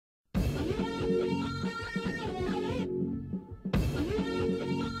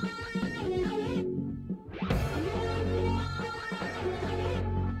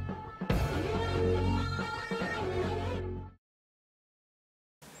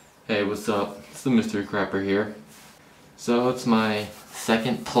Hey, what's up? It's the Mystery Crapper here. So it's my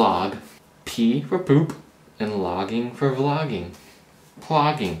second plog. P for poop and logging for vlogging.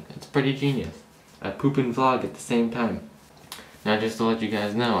 Plogging. It's pretty genius. I poop and vlog at the same time. Now just to let you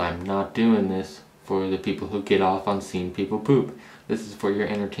guys know, I'm not doing this for the people who get off on seeing people poop. This is for your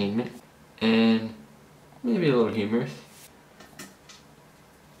entertainment and maybe a little humorous.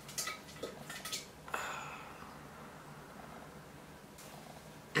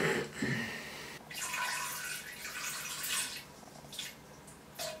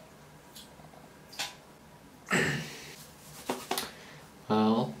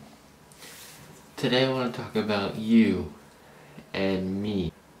 Well, today I want to talk about you and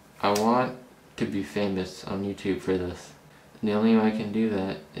me. I want to be famous on YouTube for this. And the only way I can do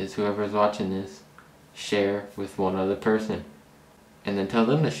that is whoever's watching this, share with one other person. And then tell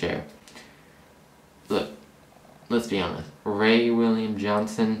them to share. Look, let's be honest. Ray William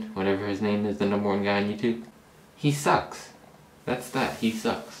Johnson, whatever his name is, the #1 guy on YouTube, he sucks. That's that. He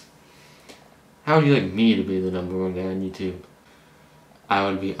sucks. How would you like me to be the #1 guy on YouTube? I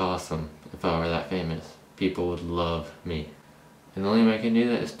would be awesome if I were that famous. People would love me. And the only way I can do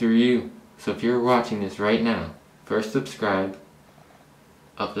that is through you. So if you're watching this right now, first subscribe,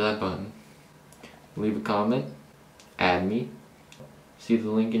 up to that button, leave a comment, add me, see the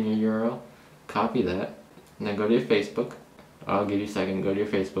link in your URL, copy that, and then go to your Facebook. I'll give you a second, go to your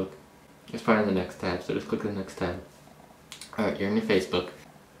Facebook. It's probably in the next tab, so just click the next tab. Alright, you're in your Facebook.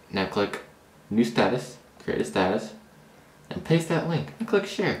 Now click New Status, create a status, and paste that link and click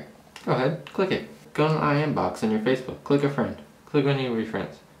share. Go ahead, click it. Go in the IM box on your Facebook, click a friend. Click on any of your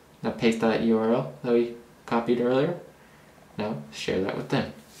friends. Now paste that URL that we copied earlier. Now share that with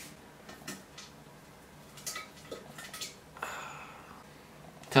them.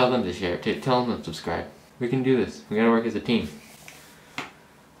 Tell them to share it too. Tell them to subscribe. We can do this. We gotta work as a team.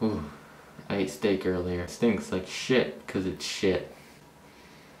 Ooh, I ate steak earlier. It stinks like shit because it's shit.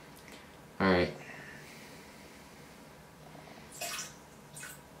 Alright.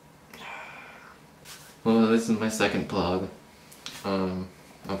 Well, this is my second plug. I'll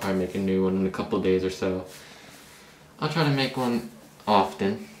probably make a new one in a couple days or so. I'll try to make one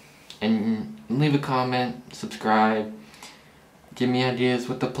often. And leave a comment, subscribe, give me ideas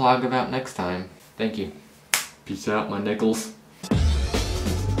what to plug about next time. Thank you. Peace out, my nickels.